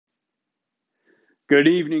Good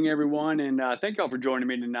evening, everyone, and thank y'all for joining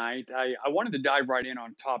me tonight. I wanted to dive right in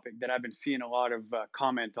on a topic that I've been seeing a lot of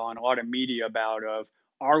comment on, a lot of media about of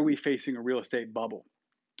are we facing a real estate bubble?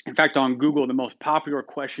 In fact, on Google, the most popular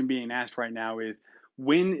question being asked right now is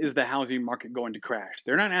when is the housing market going to crash?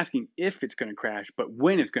 They're not asking if it's going to crash, but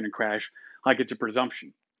when it's going to crash, like it's a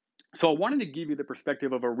presumption. So I wanted to give you the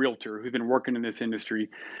perspective of a realtor who's been working in this industry,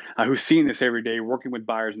 who's seeing this every day, working with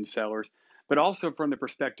buyers and sellers, but also from the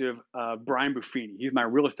perspective of Brian Buffini. He's my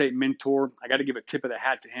real estate mentor. I got to give a tip of the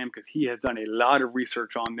hat to him because he has done a lot of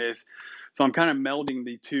research on this. So I'm kind of melding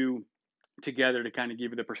the two together to kind of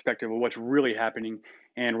give you the perspective of what's really happening.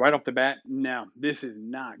 And right off the bat, no, this is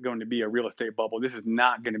not going to be a real estate bubble. This is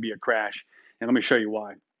not going to be a crash. And let me show you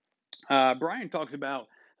why. Brian talks about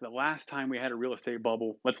the last time we had a real estate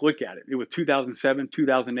bubble. Let's look at it. It was 2007,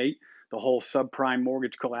 2008, the whole subprime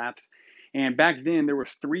mortgage collapse. And back then, there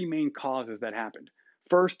was three main causes that happened.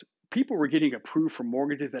 First, people were getting approved for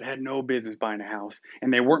mortgages that had no business buying a house,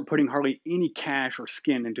 and they weren't putting hardly any cash or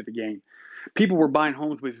skin into the game. People were buying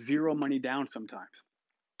homes with zero money down sometimes.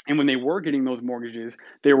 And when they were getting those mortgages,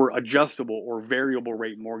 they were adjustable or variable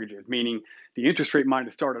rate mortgages, meaning the interest rate might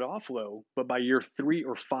have started off low, but by year 3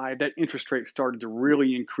 or 5, that interest rate started to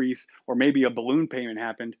really increase, or maybe a balloon payment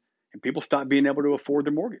happened, and people stopped being able to afford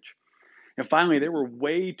their mortgage. And finally, there were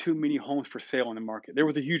way too many homes for sale in the market. There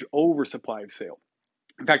was a huge oversupply of sale.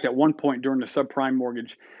 In fact, at one point during the subprime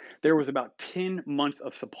mortgage, there was about 10 months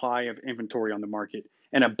of supply of inventory on the market,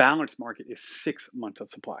 and a balanced market is 6 months of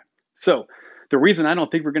supply. So, the reason I don't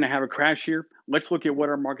think we're going to have a crash here, let's look at what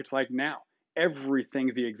our market's like now.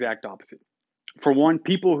 Everything's the exact opposite. For one,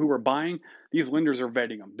 people who are buying, these lenders are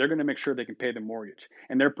vetting them. They're going to make sure they can pay the mortgage,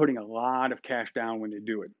 and they're putting a lot of cash down when they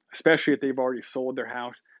do it, especially if they've already sold their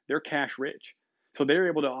house. They're cash rich. So they're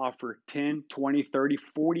able to offer 10, 20, 30,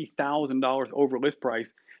 $40,000 over list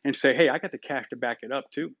price and say, hey, I got the cash to back it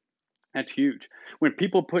up too. That's huge. When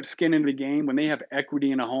people put skin into the game, when they have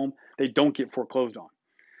equity in a home, they don't get foreclosed on.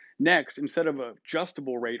 Next, instead of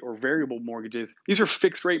adjustable rate or variable mortgages, these are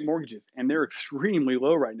fixed rate mortgages, and they're extremely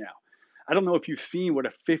low right now. I don't know if you've seen what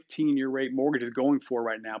a 15-year rate mortgage is going for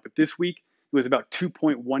right now, but this week it was about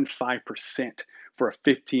 2.15% for a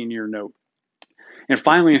 15-year note. And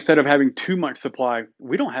finally, instead of having too much supply,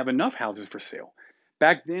 we don't have enough houses for sale.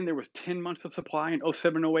 Back then, there was 10 months of supply in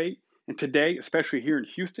 '07, '08. And today, especially here in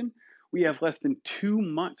Houston, we have less than 2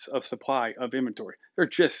 months of supply of inventory. There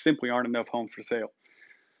just simply aren't enough homes for sale.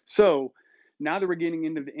 So now that we're getting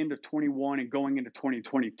into the end of 21 and going into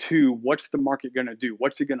 2022, what's the market going to do?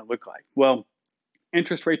 What's it going to look like? Well,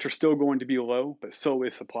 interest rates are still going to be low, but so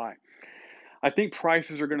is supply. I think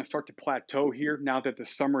prices are going to start to plateau here now that the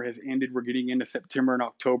summer has ended. We're getting into September and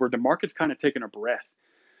October. The market's kind of taking a breath.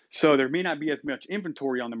 So there may not be as much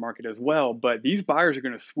inventory on the market as well, but these buyers are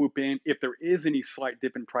going to swoop in. If there is any slight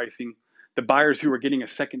dip in pricing, the buyers who are getting a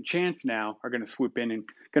second chance now are going to swoop in and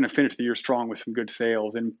going to finish the year strong with some good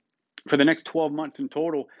sales. And for the next 12 months in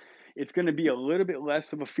total, it's going to be a little bit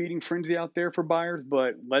less of a feeding frenzy out there for buyers,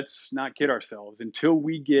 but let's not kid ourselves. Until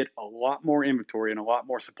we get a lot more inventory and a lot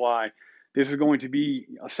more supply, this is going to be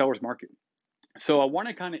a seller's market. So I want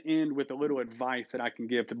to kind of end with a little advice that I can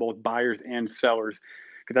give to both buyers and sellers,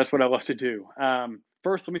 because that's what I love to do.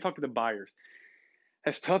 First, let me talk to the buyers.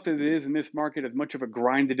 As tough as it is in this market, as much of a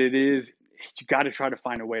grind that it is, you got to try to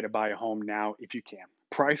find a way to buy a home now if you can.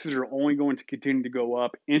 Prices are only going to continue to go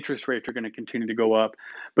up. Interest rates are going to continue to go up,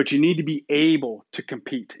 but you need to be able to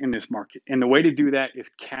compete in this market. And the way to do that is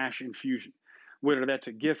cash infusion. Whether that's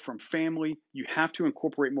a gift from family, you have to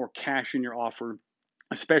incorporate more cash in your offer,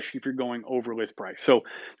 especially if you're going over list price. So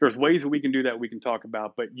there's ways that we can do that we can talk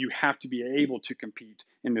about, but you have to be able to compete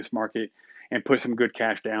in this market and put some good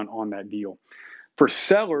cash down on that deal. For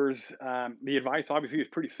sellers, the advice obviously is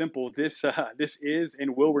pretty simple. This is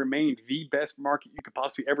and will remain the best market you could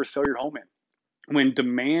possibly ever sell your home in. When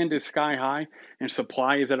demand is sky high and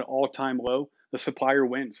supply is at an all-time low, the supplier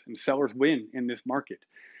wins and sellers win in this market.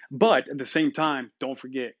 But at the same time, don't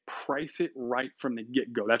forget, price it right from the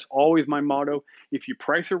get-go. That's always my motto. If you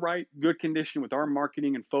price it right, good condition with our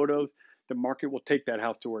marketing and photos, the market will take that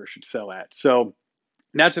house to where it should sell at. So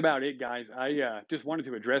that's about it, guys. I just wanted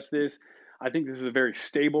to address this. I think this is a very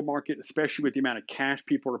stable market, especially with the amount of cash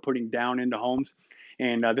people are putting down into homes.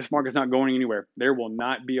 And this market's not going anywhere. There will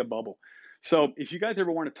not be a bubble. So if you guys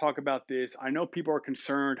ever want to talk about this, I know people are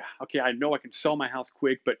concerned. Okay, I know I can sell my house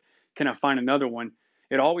quick, but can I find another one?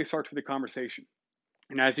 It always starts with a conversation.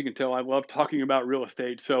 And as you can tell, I love talking about real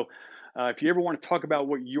estate. So if you ever want to talk about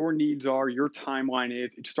what your needs are, your timeline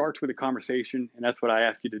is, it starts with a conversation. And that's what I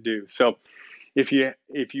ask you to do. So If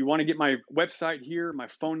you want to get my website here, my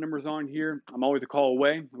phone number's on here. I'm always a call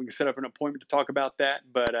away. We can set up an appointment to talk about that.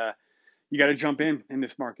 But you got to jump in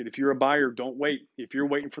this market. If you're a buyer, don't wait. If you're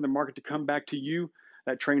waiting for the market to come back to you,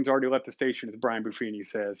 that train's already left the station, as Brian Buffini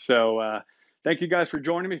says. So thank you guys for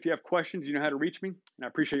joining me. If you have questions, you know how to reach me. And I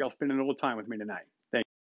appreciate y'all spending a little time with me tonight. Thank you.